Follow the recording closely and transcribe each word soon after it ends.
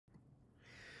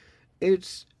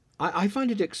I find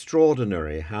it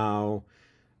extraordinary how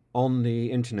on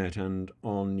the internet and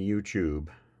on YouTube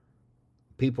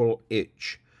people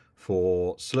itch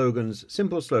for slogans,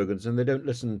 simple slogans, and they don't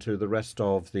listen to the rest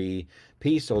of the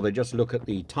piece, or they just look at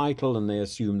the title and they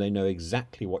assume they know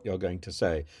exactly what you're going to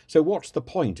say. So what's the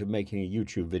point of making a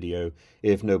YouTube video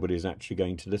if nobody's actually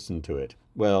going to listen to it?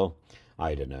 Well,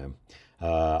 I don't know.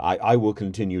 I will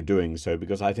continue doing so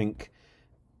because I think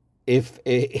if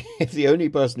the only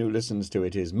person who listens to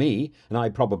it is me, and I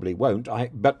probably won't,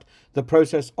 but the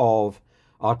process of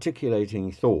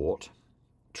articulating thought,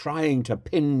 trying to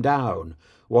pin down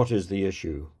what is the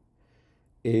issue,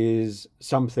 is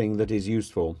something that is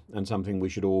useful and something we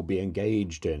should all be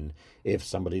engaged in. If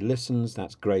somebody listens,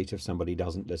 that's great. If somebody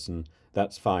doesn't listen,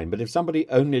 that's fine. But if somebody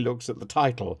only looks at the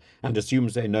title and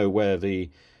assumes they know where the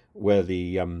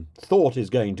thought is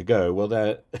going to go, well,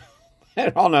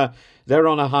 they're on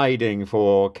a hiding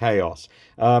for chaos.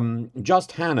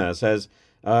 Just Hannah says,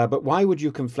 but why would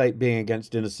you conflate being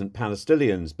against innocent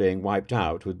Palestinians being wiped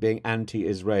out with being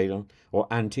anti-Israel or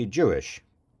anti-Jewish?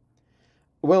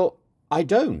 Well, I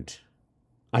don't.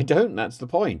 That's the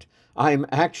point. I'm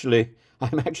actually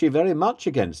very much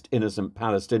against innocent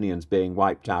Palestinians being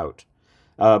wiped out.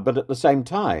 But at the same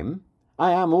time,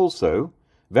 I am also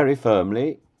very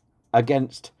firmly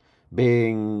against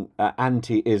being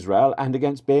anti-Israel and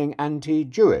against being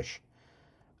anti-Jewish.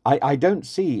 I don't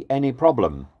see any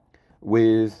problem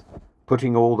with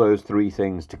putting all those three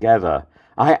things together.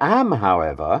 I am,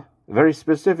 however, very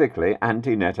specifically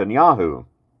anti-Netanyahu.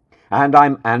 And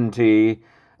I'm anti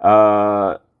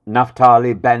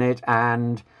Naftali Bennett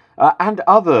and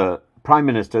other prime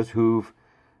ministers who've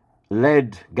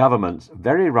led governments,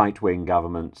 very right-wing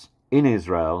governments, in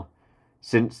Israel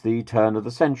since the turn of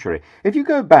the century. If you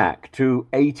go back to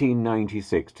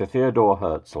 1896 to Theodor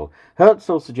Herzl,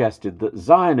 Herzl suggested that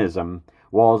Zionism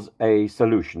was a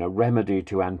solution, a remedy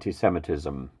to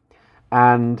anti-Semitism.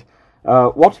 And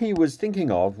what he was thinking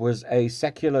of was a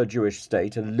secular Jewish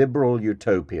state, a liberal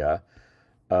utopia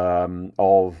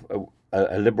of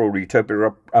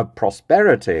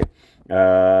prosperity,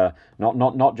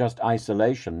 not just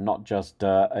isolation, not just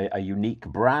a unique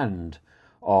brand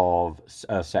of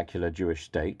a secular Jewish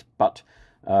state, but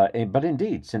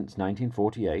indeed, since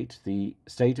 1948, the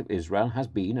state of Israel has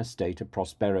been a state of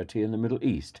prosperity in the Middle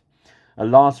East, a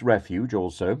last refuge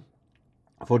also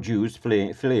for Jews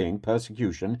fleeing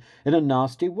persecution in a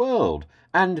nasty world.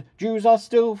 And Jews are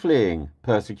still fleeing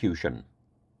persecution.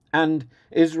 And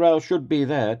Israel should be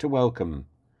there to welcome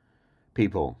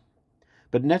people.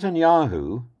 But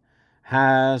Netanyahu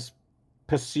has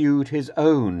pursued his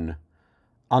own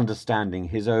understanding,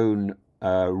 his own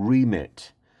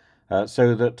remit,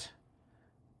 so that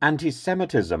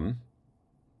anti-Semitism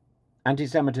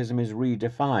is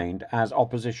redefined as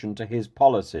opposition to his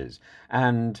policies,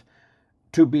 and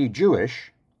to be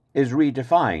Jewish is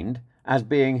redefined as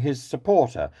being his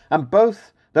supporter. And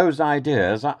both those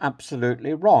ideas are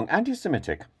absolutely wrong.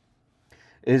 Anti-Semitic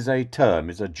is a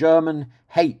German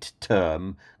hate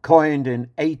term coined in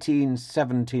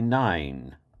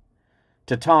 1879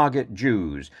 to target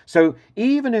Jews. So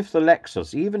even if the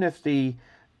lexis, even if the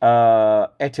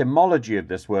etymology of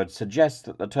this word suggests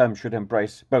that the term should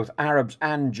embrace both Arabs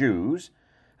and Jews,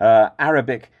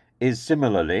 Arabic is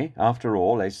similarly, after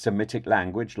all, a Semitic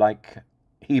language like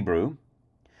Hebrew.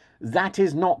 That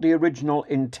is not the original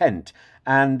intent,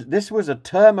 and this was a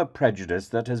term of prejudice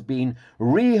that has been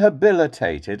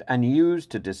rehabilitated and used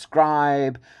to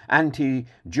describe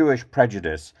anti-Jewish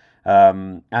prejudice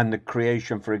and the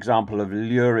creation, for example, of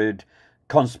lurid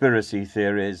conspiracy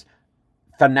theories,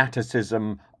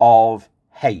 fanaticism of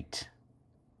hate.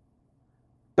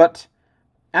 But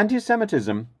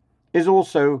anti-Semitism is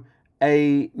also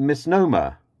a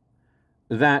misnomer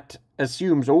that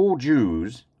assumes all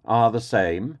Jews are the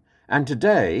same, and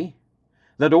today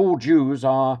that all Jews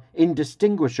are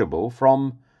indistinguishable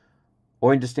from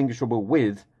or indistinguishable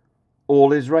with all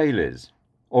Israelis,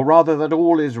 or rather that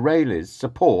all Israelis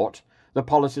support the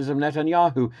policies of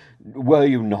Netanyahu. Were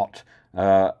you not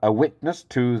a witness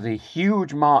to the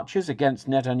huge marches against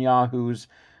Netanyahu's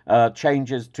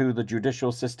changes to the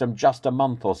judicial system just a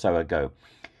month or so ago?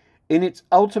 In its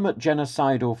ultimate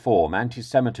genocidal form,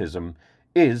 anti-Semitism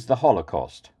is the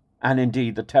Holocaust, and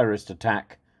indeed the terrorist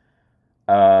attack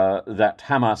that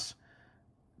Hamas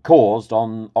caused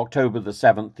on October the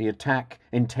 7th, the attack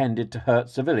intended to hurt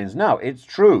civilians. Now, it's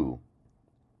true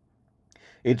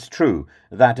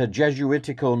that a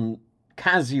Jesuitical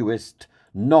casuist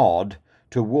nod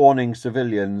to warning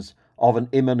civilians of an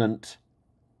imminent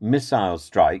missile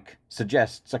strike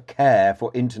suggests a care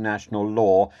for international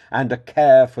law and a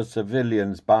care for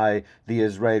civilians by the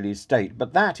Israeli state.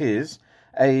 But that is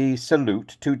a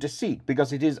salute to deceit,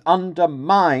 because it is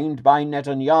undermined by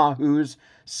Netanyahu's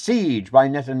siege, by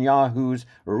Netanyahu's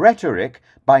rhetoric,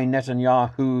 by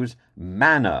Netanyahu's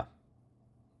manner.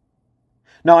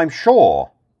 Now, I'm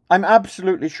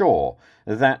absolutely sure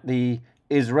that the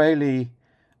Israeli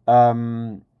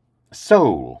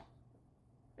soul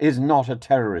is not a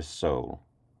terrorist soul.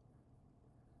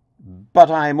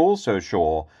 But I'm also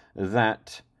sure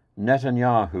that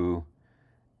Netanyahu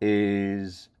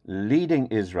is leading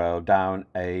Israel down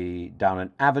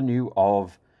an avenue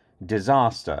of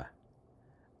disaster,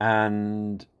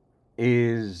 and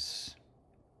has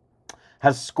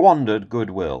squandered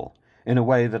goodwill in a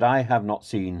way that I have not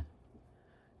seen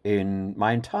in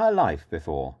my entire life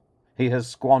before. He has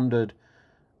squandered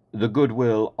the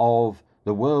goodwill of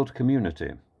the world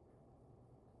community.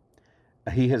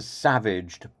 He has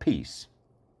savaged peace,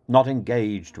 not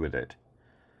engaged with it,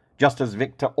 just as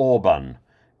Viktor Orban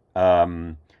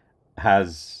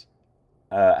has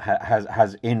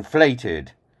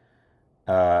inflated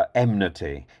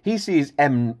enmity. He sees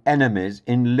enemies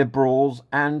in liberals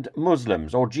and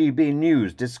Muslims, or GB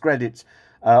News discredits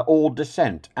all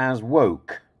dissent as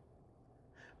woke.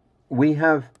 We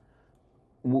have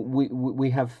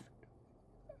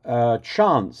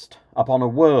chanced upon a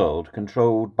world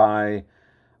controlled by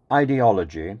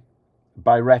ideology,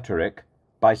 by rhetoric,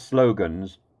 by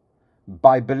slogans,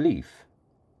 by belief,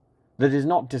 that is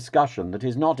not discussion, that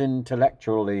is not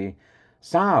intellectually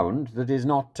sound, that is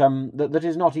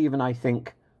not even, I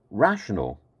think,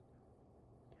 rational.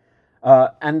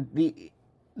 And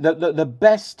the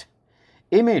best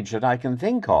image that I can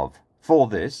think of for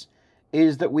this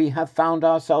is that we have found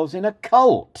ourselves in a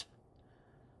cult.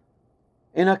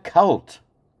 In a cult.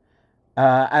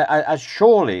 As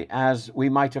surely as we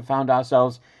might have found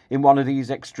ourselves in one of these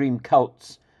extreme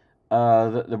cults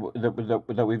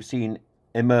that we've seen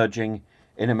emerging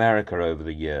in America over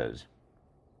the years.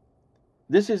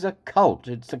 This is a cult.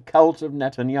 It's a cult of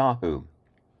Netanyahu,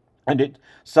 and it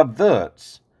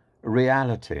subverts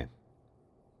reality.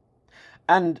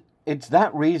 And it's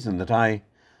that reason that I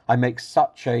make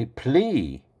such a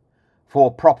plea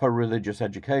for proper religious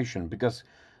education, because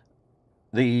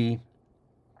the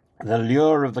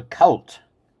lure of the cult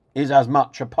is as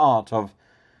much a part of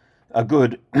a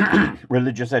good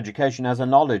religious education as a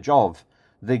knowledge of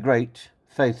the great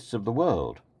faiths of the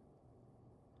world.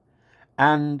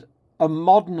 And a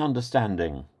modern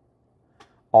understanding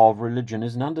of religion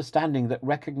is an understanding that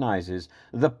recognizes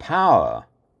the power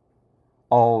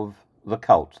of the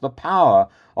cult, the power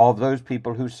of those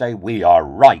people who say we are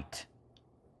right.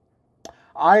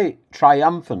 I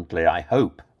triumphantly, I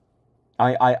hope,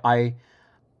 I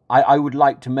would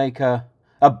like to make a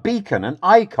beacon, an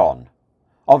icon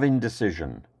of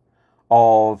indecision,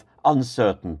 of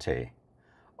uncertainty,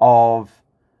 of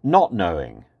not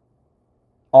knowing,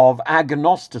 of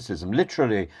agnosticism,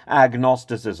 literally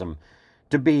agnosticism.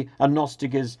 To be a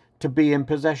Gnostic is to be in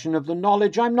possession of the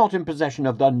knowledge. I'm not in possession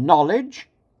of the knowledge.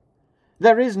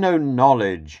 There is no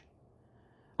knowledge.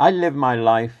 I live my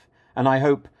life, and I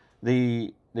hope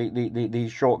these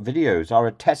short videos are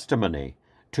a testimony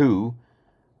to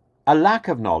a lack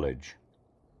of knowledge,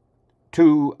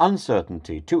 to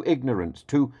uncertainty, to ignorance,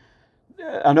 to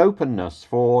an openness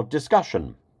for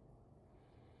discussion.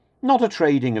 Not a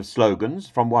trading of slogans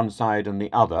from one side and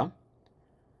the other,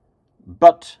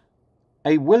 but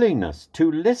a willingness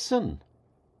to listen.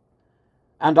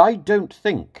 And I don't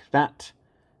think that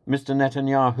Mr.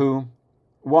 Netanyahu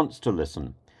wants to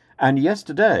listen. And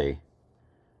yesterday,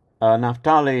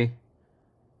 Naftali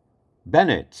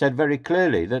Bennett said very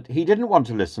clearly that he didn't want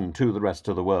to listen to the rest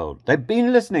of the world. They've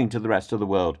been listening to the rest of the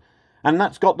world, and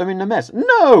that's got them in a mess.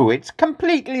 No, it's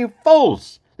completely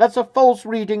false. That's a false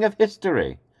reading of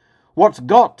history. What's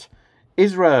got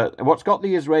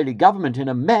the Israeli government in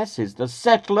a mess is the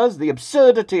settlers, the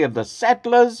absurdity of the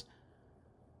settlers,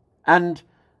 and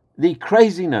the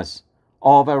craziness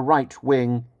of a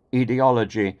right-wing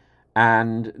ideology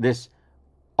and this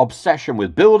obsession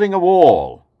with building a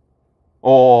wall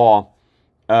or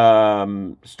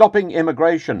stopping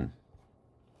immigration,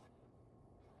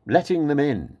 letting them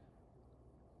in.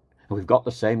 We've got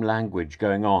the same language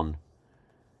going on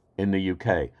in the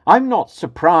UK. I'm not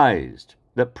surprised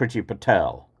that Priti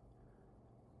Patel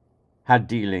had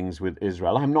dealings with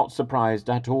Israel. I'm not surprised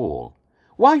at all.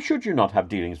 Why should you not have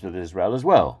dealings with Israel as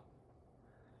well?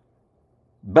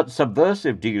 But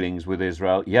subversive dealings with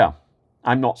Israel, yeah,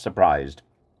 I'm not surprised.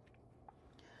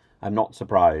 I'm not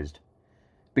surprised.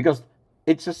 Because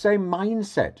it's the same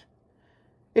mindset.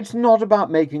 It's not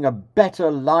about making a better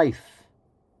life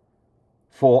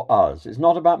for us. It's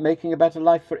not about making a better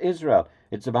life for Israel.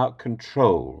 It's about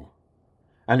control.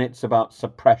 And it's about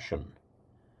suppression.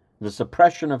 The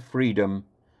suppression of freedom,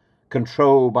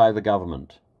 control by the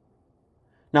government.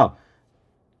 Now,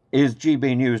 is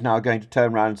GB News now going to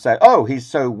turn around and say, oh, he's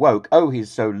so woke, oh,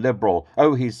 he's so liberal,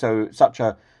 oh, he's such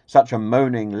a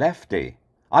moaning lefty?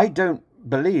 I don't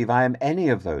believe I am any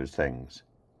of those things.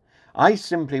 I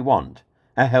simply want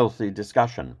a healthy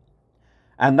discussion.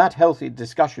 And that healthy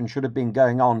discussion should have been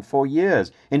going on for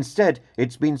years. Instead,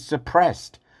 it's been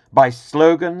suppressed by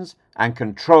slogans and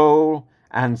control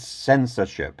and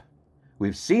censorship.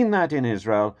 We've seen that in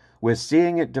Israel. We're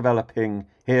seeing it developing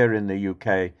here in the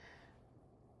UK.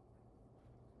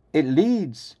 It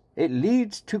leads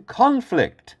to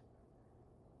conflict.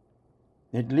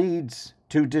 It leads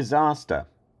to disaster.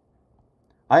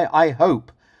 I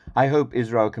hope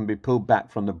Israel can be pulled back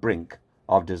from the brink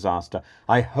of disaster.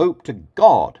 I hope to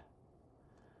God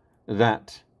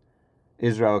that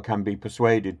Israel can be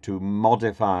persuaded to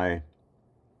modify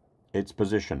its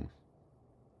position.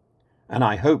 And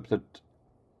I hope that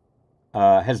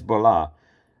Hezbollah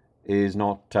is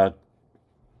not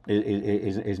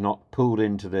pulled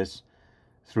into this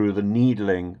through the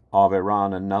needling of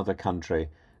Iran, another country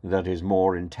that is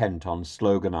more intent on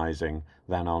sloganizing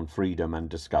than on freedom and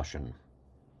discussion.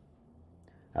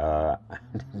 And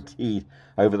indeed,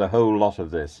 over the whole lot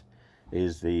of this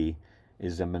is the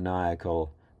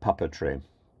maniacal puppetry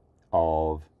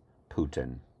of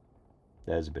Putin.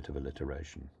 There's a bit of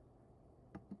alliteration.